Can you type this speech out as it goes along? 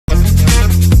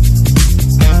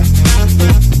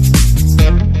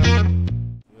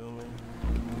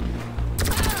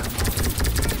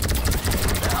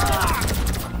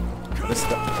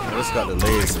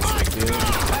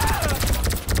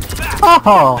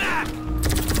Oh!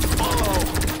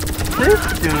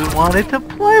 This dude wanted to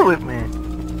play with me.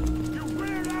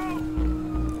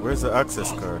 Where's the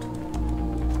access card?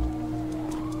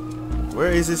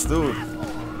 Where is this dude?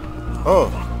 Oh.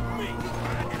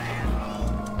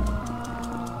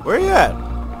 Where you at?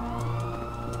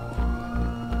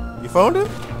 You found him?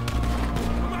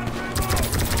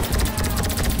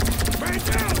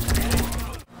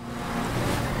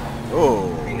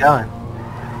 Oh. Where you going?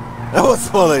 I was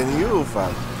following you,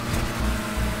 fam.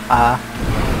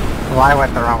 Well, I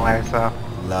went the wrong way, so.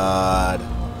 Lord.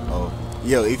 Oh.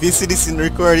 Yo, if you see this in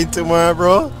recording tomorrow,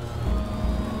 bro,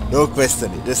 don't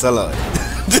question it. Just allow it.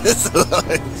 Just allow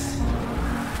it.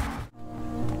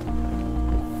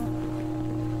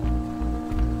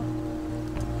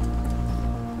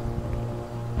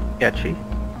 Sketchy.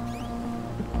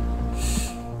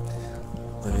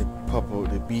 Let me pop out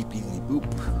the beepy boop.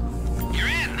 You're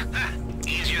in!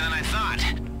 Easier than I thought.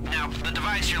 Now, the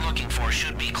device you're looking for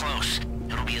should be close.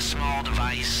 It'll be a small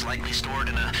device, likely stored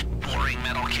in a boring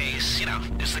metal case. You know,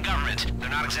 it's the government. They're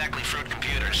not exactly fruit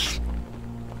computers.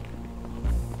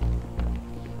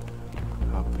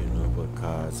 Hopping over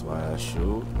cars while I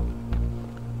shoot.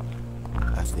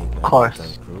 I think Of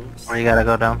course. Or you gotta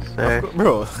go downstairs.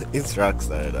 Bro, it's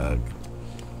Rockstar, dog.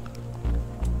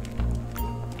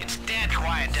 It's dead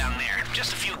quiet down there.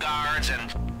 Just a few guards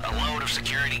and a load of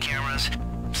security cameras.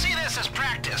 See this as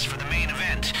practice for the main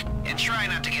event, and try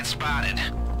not to get spotted.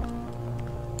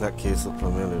 That case looked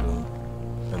familiar though.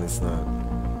 And it's not.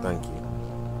 Thank you.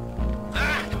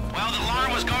 Well, the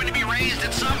alarm was going to be raised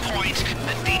at some point.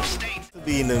 The deep state... To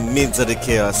be in the midst of the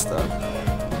chaos stuff.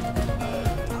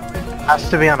 Has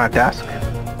to be on our desk.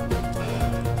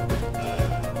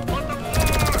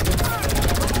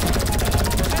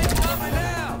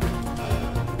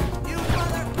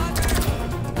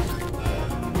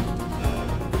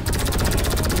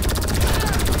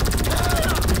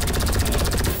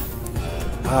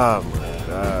 Oh my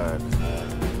god.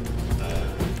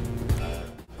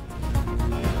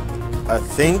 I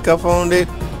think I found it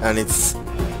and it's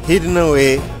hidden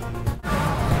away.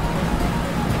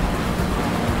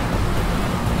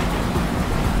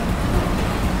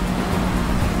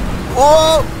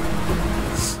 Oh!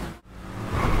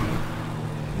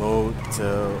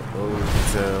 Hotel,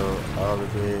 all the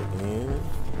way in.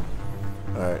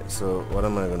 Alright, so what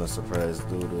am I gonna surprise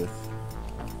dude with?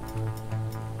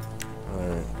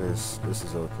 Alright, this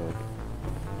is okay.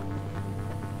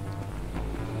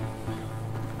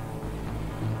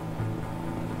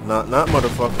 Not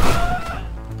motherfucker.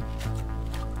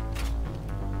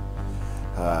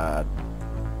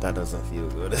 That doesn't feel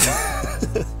good.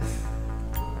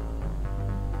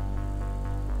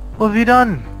 What have you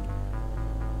done?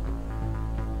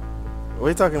 What are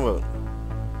you talking about?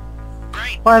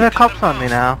 Why are the cops on me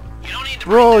now?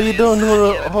 Bro, you don't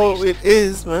know how it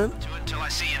is, man. Until I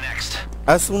see you next.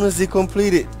 As soon as they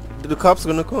complete it, the cops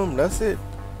gonna come, that's it.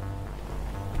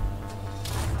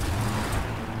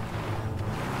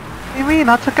 What do you mean?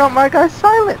 I took out my guy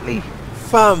silently.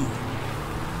 Fam,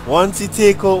 once you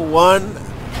take out one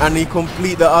and you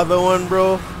complete the other one,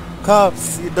 bro,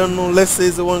 cops, you don't know, let's say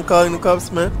is the one calling the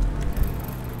cops, man.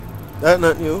 That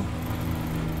not you.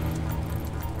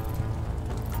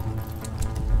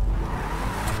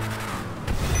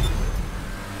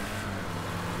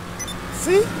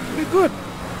 See? We good.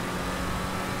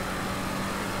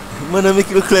 Man, I make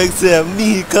it look like say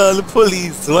me call the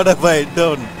police. What have I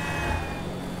done?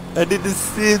 I did the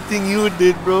same thing you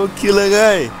did, bro. Kill a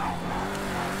guy.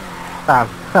 Damn.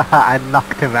 I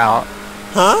knocked him out.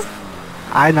 Huh?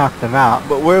 I knocked him out.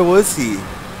 But where was he?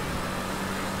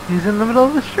 He's in the middle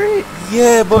of the street.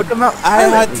 Yeah, but Took him out I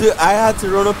silently. had to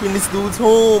run up in this dude's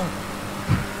home.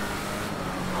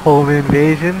 Home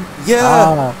invasion?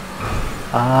 Yeah.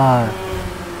 Ah.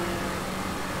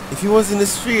 If he was in the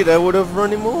street, I would have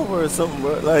run him over or something,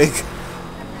 but like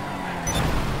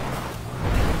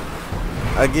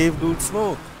I gave dude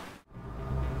smoke.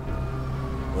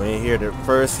 When you hear the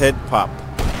first head pop.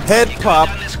 Head pop.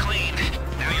 Done this clean.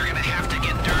 Now you're gonna have to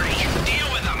get dirty.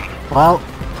 Deal with them. Well,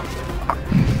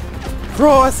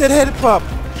 Bro, I said head pop.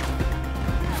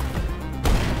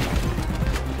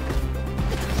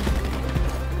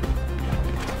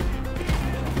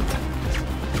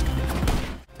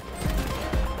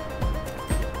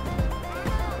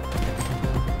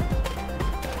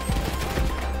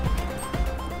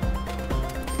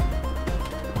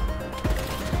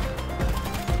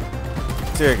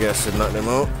 Tear gas should knock them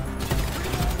out.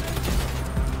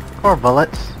 or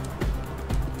bullets.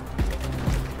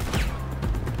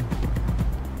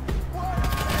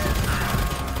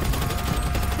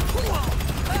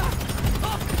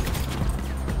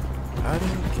 I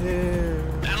don't care.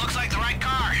 That looks like the right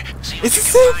car. See what It's the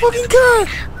you same can find in fucking the car.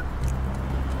 trunk.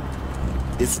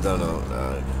 It's done out,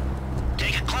 dog.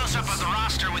 Take a close-up of the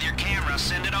roster with your camera,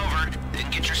 send it over, then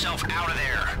get yourself out of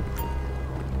there.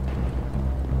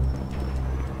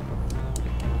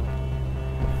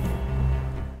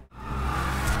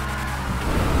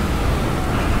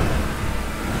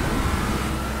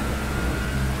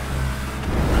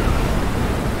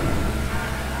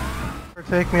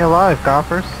 Take me alive,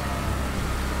 coppers.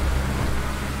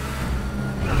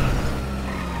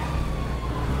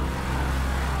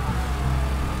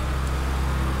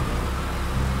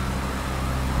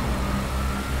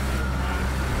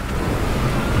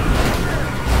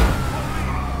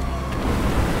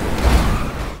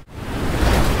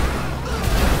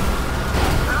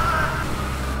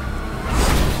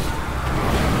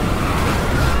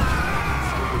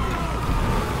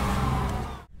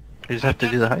 You just have to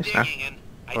do the heist now.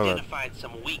 Identified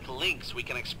some weak links we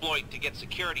can exploit to get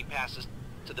security passes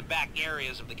to the back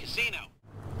areas of the casino.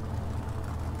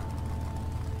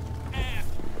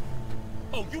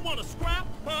 Oh, you want to scrap,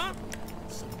 huh?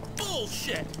 Some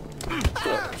bullshit.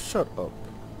 Shut up.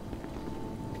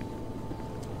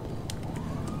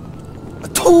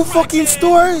 Two fucking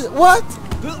stores? What?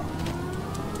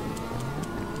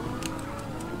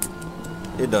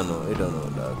 You don't know,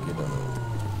 dog. You don't know.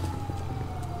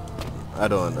 I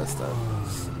don't understand.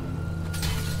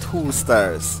 2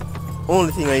 stars.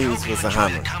 Only thing I used was a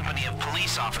hammer. The company of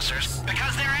police officers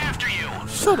because they're after you.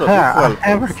 Shut up, Yeah, you I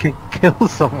never can kill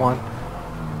someone.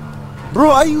 bro,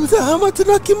 I use a hammer to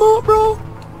knock him out, bro.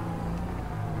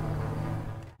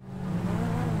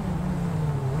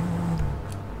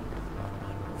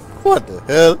 What the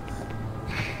hell?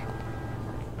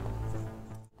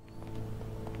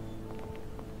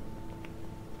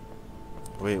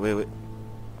 Wait.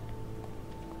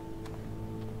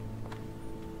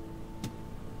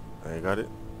 I got it.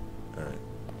 Alright.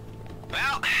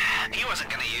 Well, he wasn't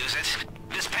gonna use it.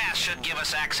 This pass should give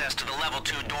us access to the level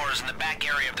 2 doors in the back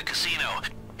area of the casino.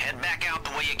 Head back out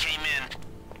the way you came in,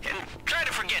 and try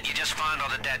to forget you just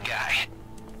fondled a dead guy.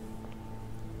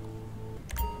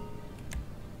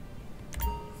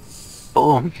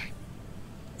 Boom.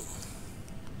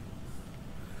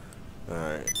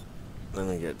 Alright. Let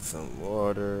me get some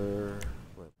water.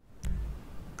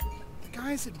 The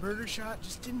guys at Burger Shot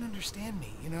just didn't understand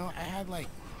me, you know? I had like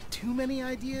too many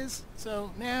ideas,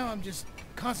 so now I'm just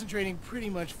concentrating pretty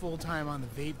much full-time on the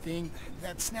vape thing.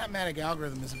 That Snapmatic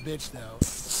algorithm is a bitch, though.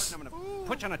 I'm gonna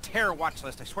put you on a terror watch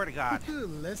list, I swear to God.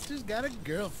 Lester's got a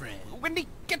girlfriend. Wendy,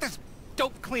 get this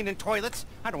dope cleaning toilets.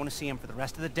 I don't want to see him for the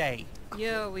rest of the day.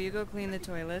 Yo, will you go clean the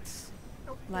toilets?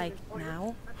 Like,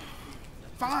 now?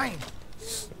 Fine!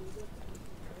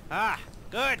 Ah,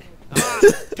 good. Come on,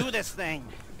 do this thing.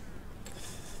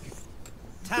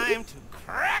 Time to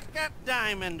crack that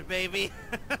diamond, baby.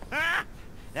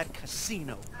 That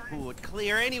casino who would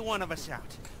clear any one of us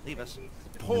out. Leave us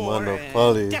poor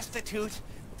and destitute.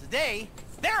 Today,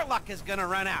 their luck is gonna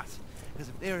run out. Because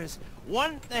if there is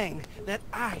one thing that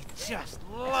I just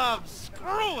love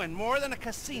screwing more than a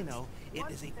casino, it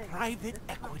is a private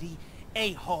equity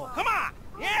a-hole. Come on!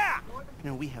 Yeah!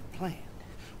 Now we have planned,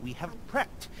 we have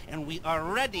prepped, and we are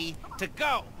ready to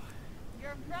go.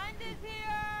 Your friend is here!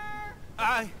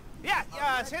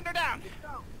 Yeah, send her down.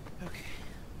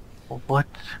 Okay.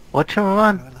 Watch him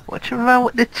run. Watch him run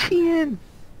with the chin.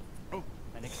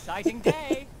 An exciting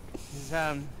day.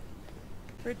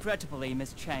 Regrettably,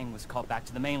 Miss Chang was called back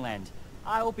to the mainland.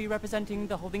 I will be representing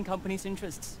the holding company's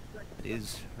interests. It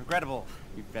is regrettable.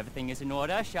 If everything is in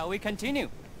order, shall we continue?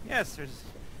 Yes, there's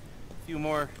a few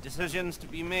more decisions to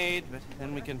be made, but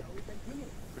then we can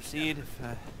proceed. If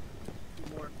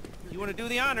you want to do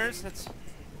the honors, that's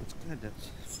good.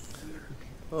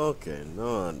 Okay,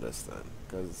 no, I understand.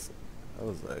 Because I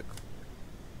was like,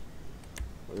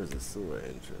 where's the sewer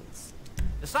entrance?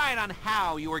 Decide on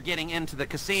how you are getting into the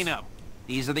casino.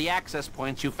 These are the access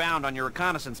points you found on your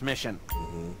reconnaissance mission.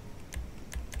 Mm-hmm.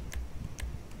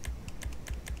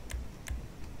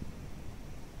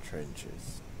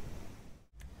 Trenches.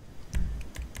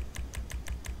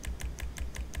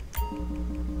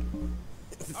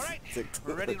 Alright,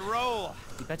 we're ready to roll.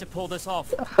 You better pull this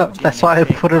off. That's why I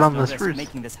put it on the screws.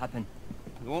 Making this happen.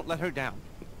 We won't let her down.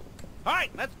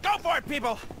 Alright, let's go for it,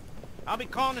 people! I'll be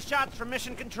calling the shots from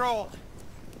mission control.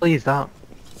 Please don't.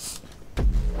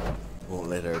 Won't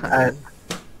let her down.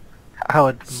 I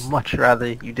would much rather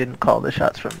you didn't call the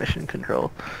shots from mission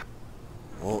control.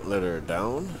 Won't let her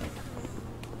down.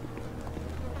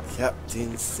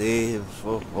 Captain save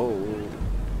for hole.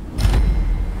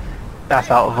 That's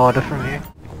out of order from you.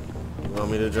 You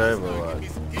want me to drive or what?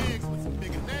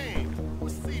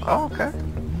 Oh, okay.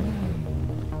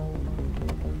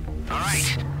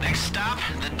 right. Next stop,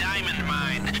 the diamond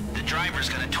mine. The driver's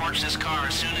gonna torch this car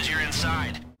as soon as you're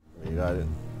inside. You got it.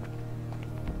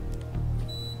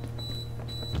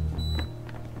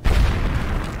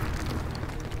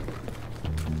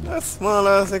 That small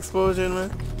ass explosion,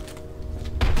 man.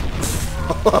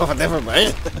 Oh, never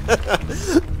mind. And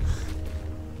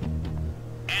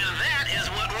that is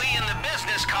what we in the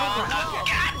business call a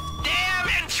goddamn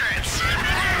entrance.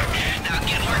 Now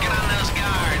get working on those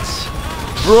guards.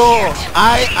 Bro,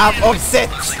 I am upset.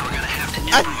 Looks like we're gonna have to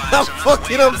I improvise am on the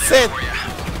fucking way out of there upset. for ya.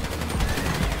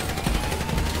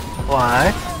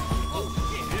 Why?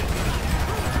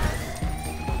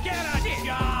 Get a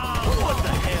job! What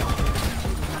the hell?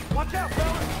 Watch out,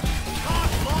 fella!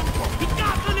 Car's locked. He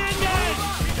got an engine!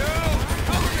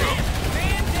 Cover me!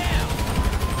 Man down!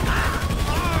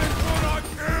 I'm gonna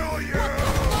kill you!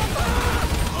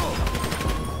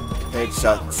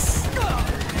 Headshots.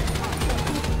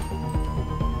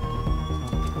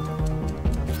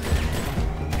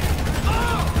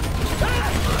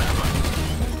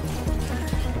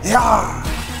 Yeah.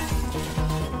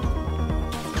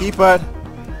 Keypad.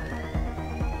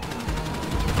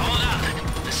 Hold up.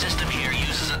 The system here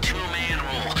uses a two-man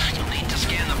rule. You'll need to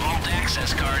scan the vault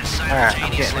access cards Alright, I'm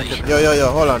getting simultaneously. into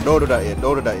Yo, hold on. Don't do that yet.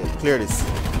 Don't do that yet. Clear this.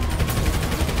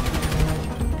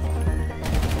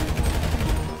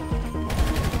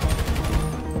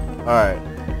 Alright.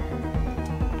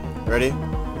 Ready?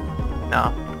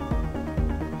 No.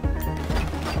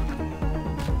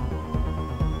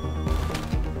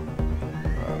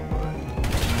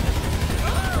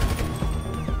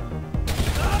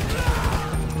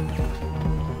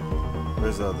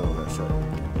 Where's the other one I shot?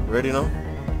 You ready now?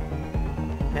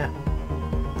 Yeah.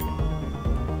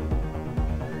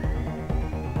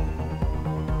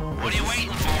 What are you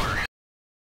waiting for?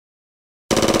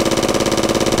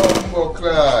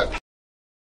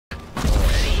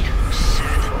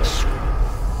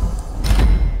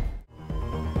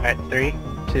 Alright, 3,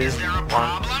 2, Is there a 1,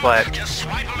 problem? swipe. Just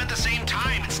swipe them at the same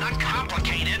time. It's not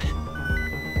complicated.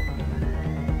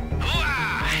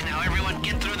 Hooah! Now everyone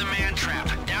get through the man trap.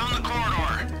 Down the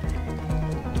corridor.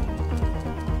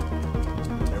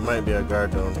 There might be a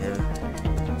guard down here.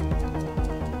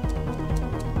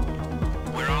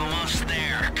 We're almost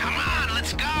there. Come on,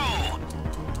 let's go!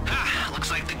 Ah,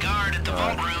 looks like the guard at the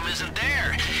vault room isn't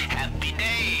there. Happy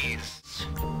days!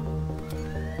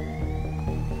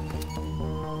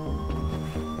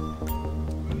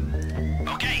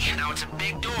 Okay, now it's a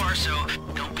big door, so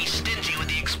don't be stingy with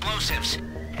the explosives.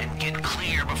 And get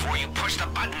clear before you push the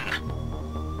button.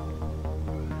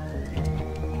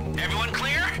 Everyone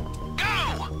clear?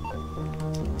 Go!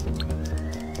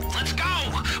 Let's go!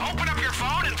 Open up your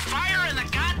phone and fire in the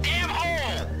goddamn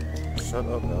hole! Shut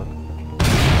up, dog.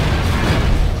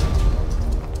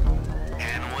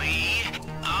 And we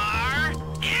are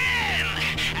in!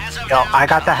 As of Yo, now, I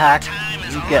got the hack. time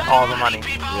is You get all the 11:30, money.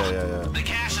 people. Yeah. The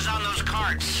cash is on those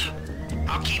carts.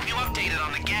 I'll keep you updated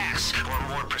on the gas, or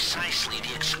more precisely,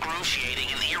 the excruciating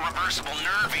and irreversible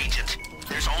nerve agent.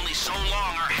 There's only so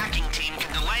long our hacking team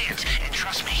can delay it, and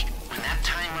trust me, when that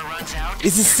timer runs out...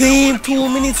 It's the you're same gonna be 2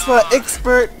 long minutes for gone.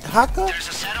 expert hacker? There's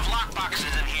a set of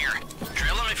lockboxes in here.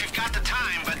 Drill them if you've got the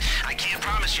time, but I can't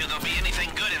promise you there'll be anything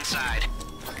good inside.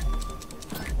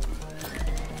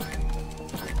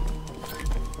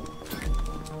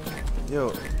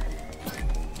 Yo.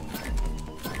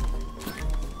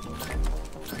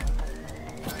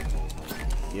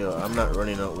 Yo, I'm not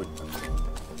running out with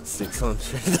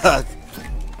 600, dog.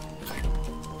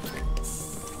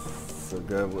 So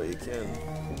grab what you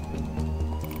can.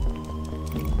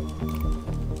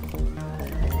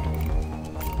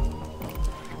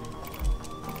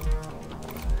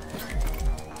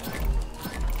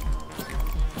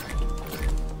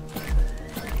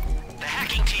 The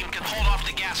hacking team can hold off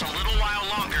the gas a little while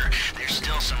longer. There's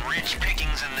still some rich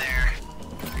pickings in there.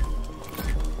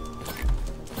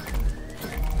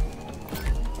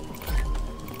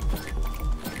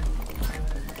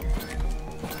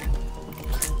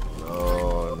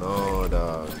 No,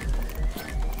 dog.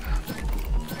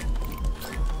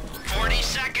 40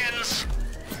 seconds.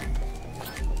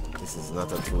 This is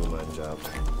not a two-man job.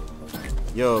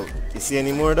 Yo, you see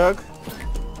any more, dog?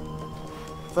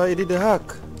 Thought you did the hack.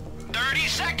 30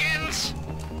 seconds.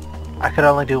 I could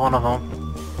only do one of them.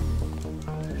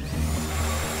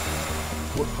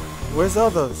 Where's the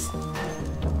others?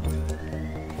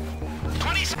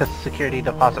 20 seconds. The security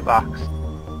deposit box.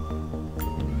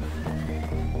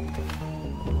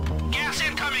 Gas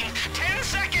incoming. 10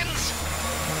 seconds.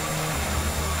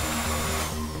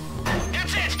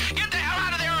 That's it. Get the hell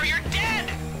out of there or you're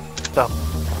dead. So,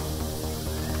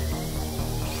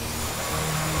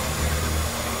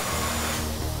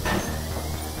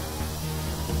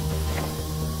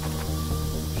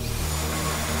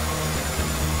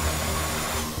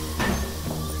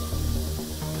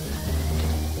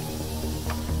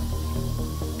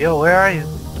 Yo, where are you?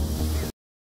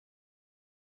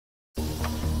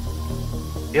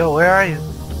 Yo, where are you?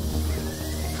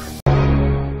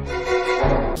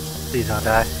 Please don't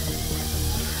die.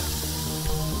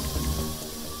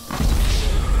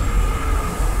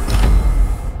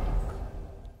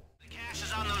 The gas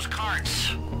is on those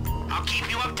carts. I'll keep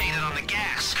you updated on the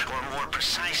gas, or more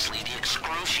precisely, the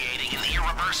excruciating and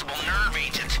irreversible nerve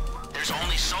agent. There's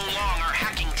only so long our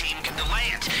hacking team can delay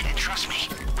it, and trust me,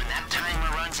 when that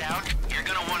timer runs out, you're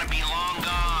gonna want to be long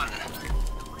gone.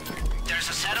 There's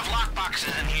a set of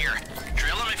lockboxes in here.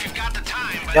 Drill them if you've got the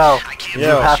time, but Yo, I can't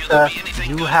you promise there'll be anything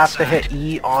you good have to inside. hit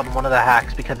E on one of the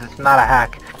hacks because it's not a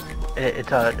hack.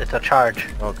 It's a charge.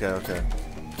 Okay, okay.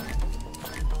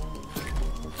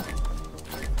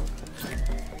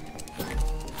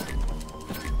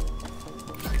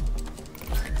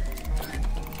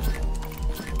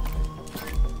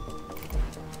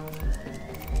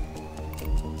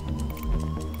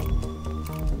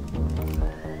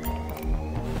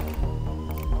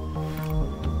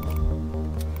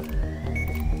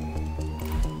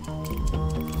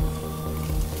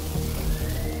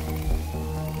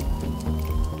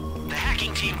 The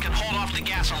hacking team can hold off the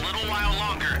gas a little while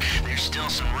longer. There's still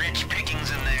some rich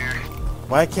pickings in there.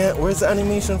 Why can't... Where's the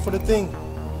animation for the thing?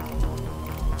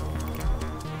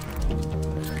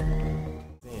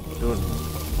 Damn, dude.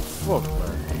 Fuck,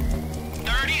 man.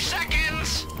 30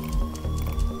 seconds!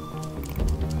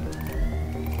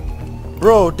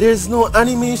 Bro, there's no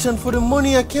animation for the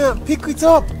money. I can't pick it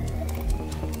up. 20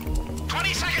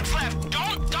 seconds left.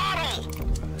 Don't dawdle!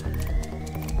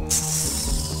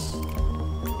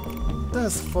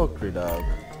 That's fuckery, dog.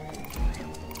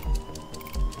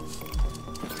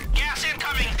 Gas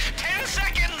incoming. 10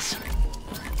 seconds!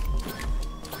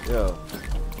 Yo.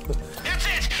 That's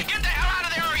it! Get the hell out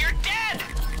of there or you're dead!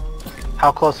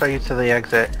 How close are you to the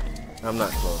exit? I'm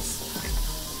not close.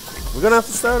 We're gonna have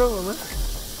to start over, man.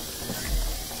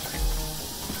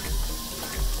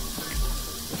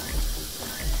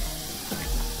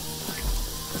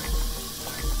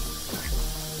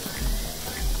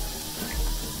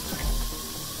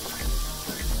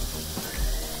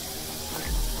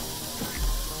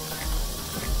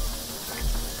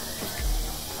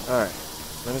 Alright,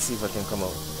 let me see if I can come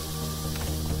out.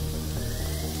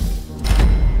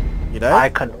 You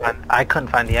died? I couldn't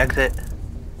find the exit.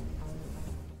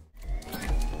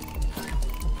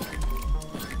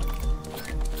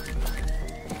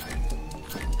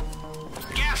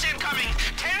 Gas incoming.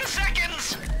 10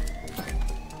 seconds!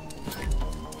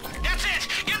 That's it!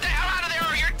 Get the hell out of there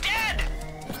or you're dead!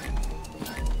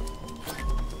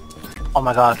 Oh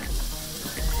my god.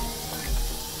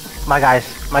 My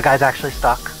guy's actually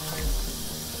stuck.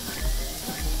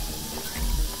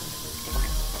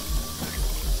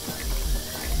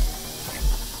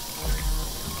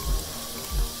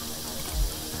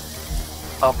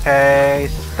 Okay,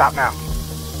 stop now.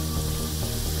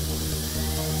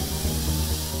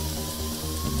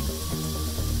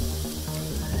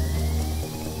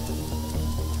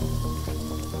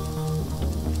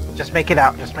 Just make it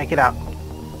out, just make it out.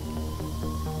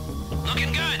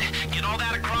 Looking good. Get all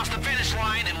that across the finish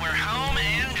line and we're home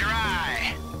and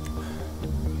dry.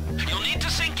 You'll need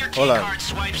to sync your Hold on. keycard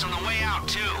swipes on the way out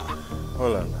too.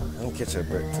 Hold on, I'm catch a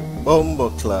break too. Bumbo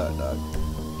cloud, dog.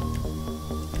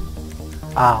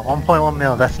 Ah, 1.1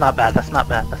 mil, that's not bad, that's not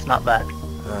bad, that's not bad.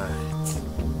 Alright.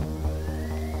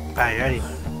 Alright, you ready?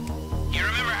 You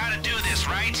remember how to do this,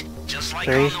 right? Just like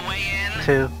 3, on the way in.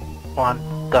 2,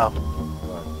 1, go.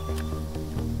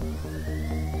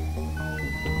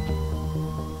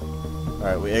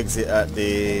 Alright, we exit at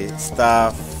the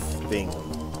staff thing.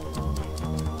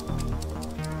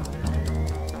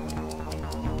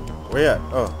 Where you at?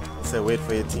 Oh, it said wait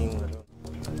for your team.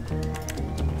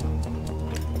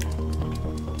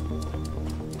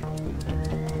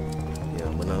 Yeah,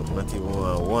 but not even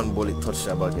one bullet touch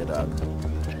that buggy, dog.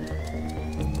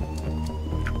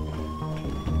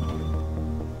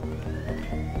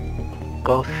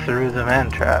 Go through the man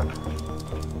trap.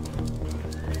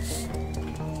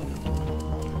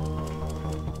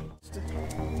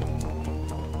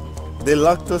 They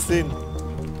locked us in.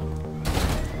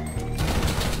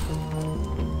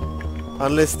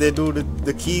 Unless they do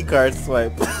the key card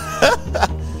swipe.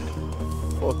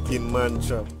 Fucking man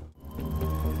trap.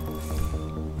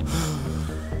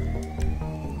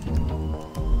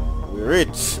 We're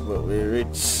rich, but we're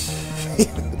rich.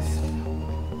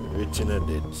 We're rich in a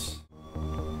ditch.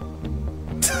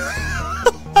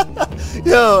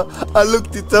 Yo, I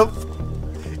looked it up.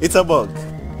 It's a bug.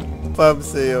 Pam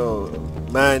say, yo,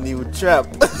 man, you trap.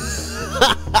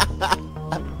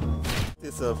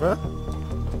 Yourself, huh?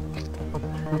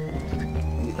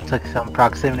 took some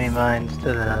proximity mines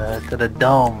to the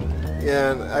dome.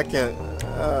 Yeah, and I can't.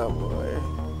 Oh boy.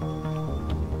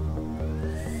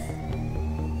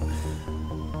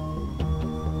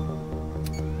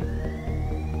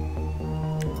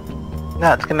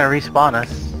 No, it's gonna respawn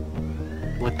us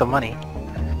with the money.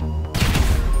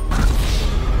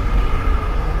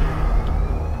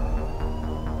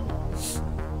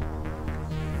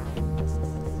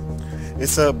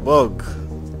 It's a bug.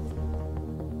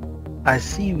 I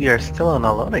see we are still on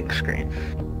a loading screen.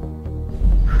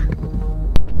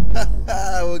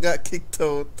 We got kicked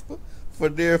out for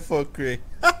their fuckery.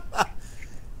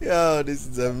 Yo, this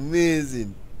is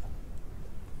amazing.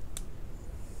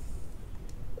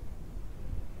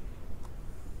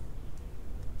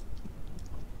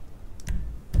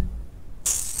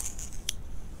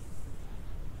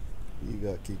 You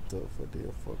got kicked out for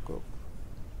their fuck up.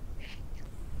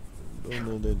 Don't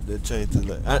know that they're trying to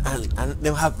like, and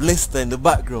they have Lester in the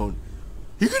background.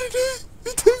 You gonna do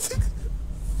it?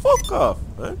 Fuck off,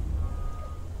 man.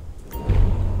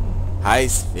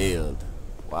 Heist failed.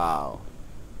 Wow.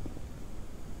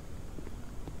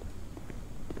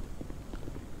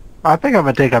 I think I'm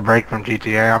gonna take a break from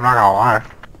GTA, I'm not gonna lie.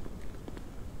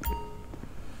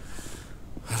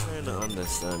 I'm trying to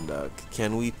understand that.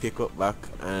 Can we pick up back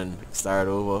and start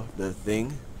over the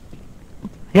thing?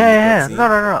 Yeah,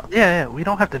 no. Yeah, we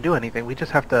don't have to do anything, we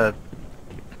just have to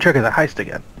trigger the heist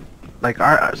again. Like,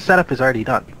 our setup is already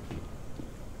done.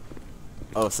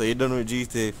 Oh, so you're done with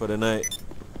GTA for the night?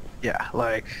 Yeah,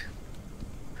 like...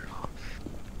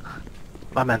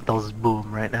 my mental's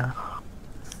boom right now.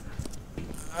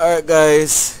 Alright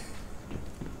guys,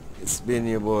 it's been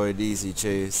your boy DC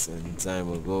Chase and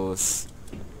ZweiaMaGhost.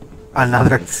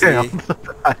 Another see,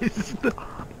 heist.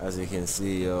 as you can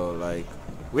see, yo, like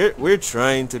we're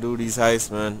trying to do these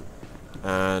heists, man,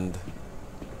 and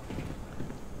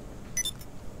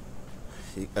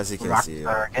as you can see,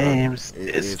 Rockstar Games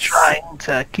is trying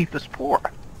to keep us poor.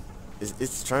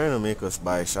 It's trying to make us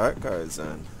buy shark cards,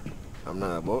 and I'm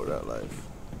not about that life.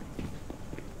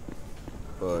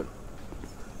 But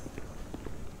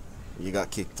you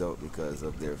got kicked out because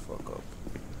of their fuck up.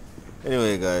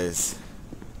 Anyway guys,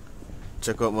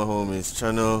 check out my homie's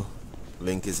channel,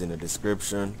 link is in the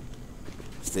description.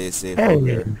 Stay safe out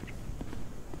there.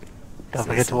 Don't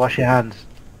forget to wash your hands.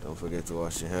 Don't forget to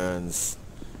wash your hands.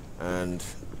 And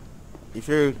if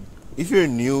you're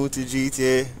new to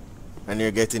GTA and you're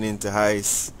getting into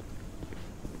heists,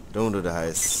 don't do the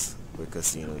heists with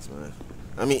casinos, man.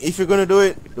 I mean, if you're gonna do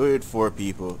it with 4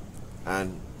 people,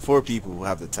 and 4 people who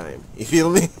have the time. You feel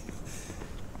me?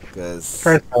 Because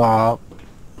first of all,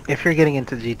 if you're getting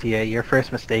into GTA, your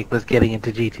first mistake was getting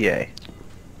into GTA.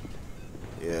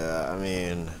 yeah, I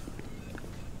mean,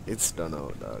 it's done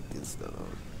out, dog. It's done out.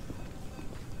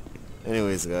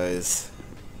 Anyways, guys,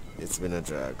 it's been a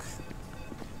drag.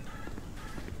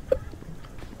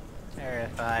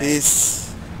 Terrifying.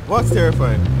 Peace. What's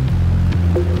terrifying?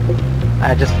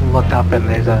 I just looked up and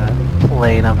there's a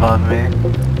plane above me.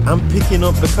 I'm picking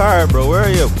up the car, bro. Where are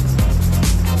you?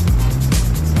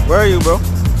 Where are you, bro?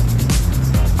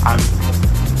 I'm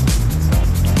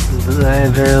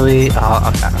literally... oh,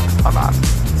 okay. Hold on.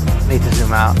 Need to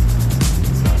zoom out.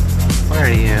 Where are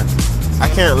you? I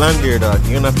can't land here, dog.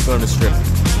 You're gonna have to go on the strip.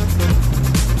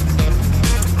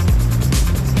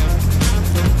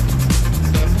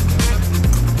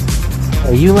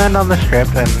 Well, you land on the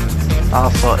strip and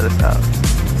I'll sort this out.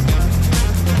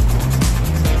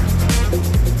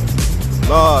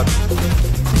 Lord.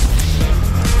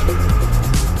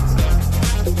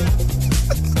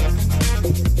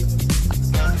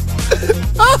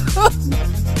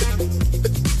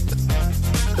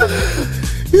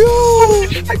 Yo!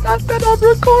 I got that on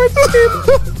recording!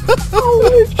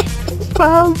 Oh,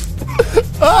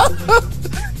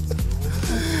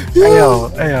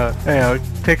 Ayo,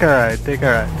 take a ride.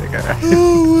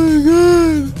 Oh my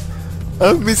god! I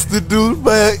missed the dude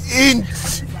by an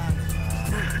inch!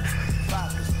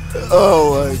 Oh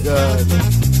my god.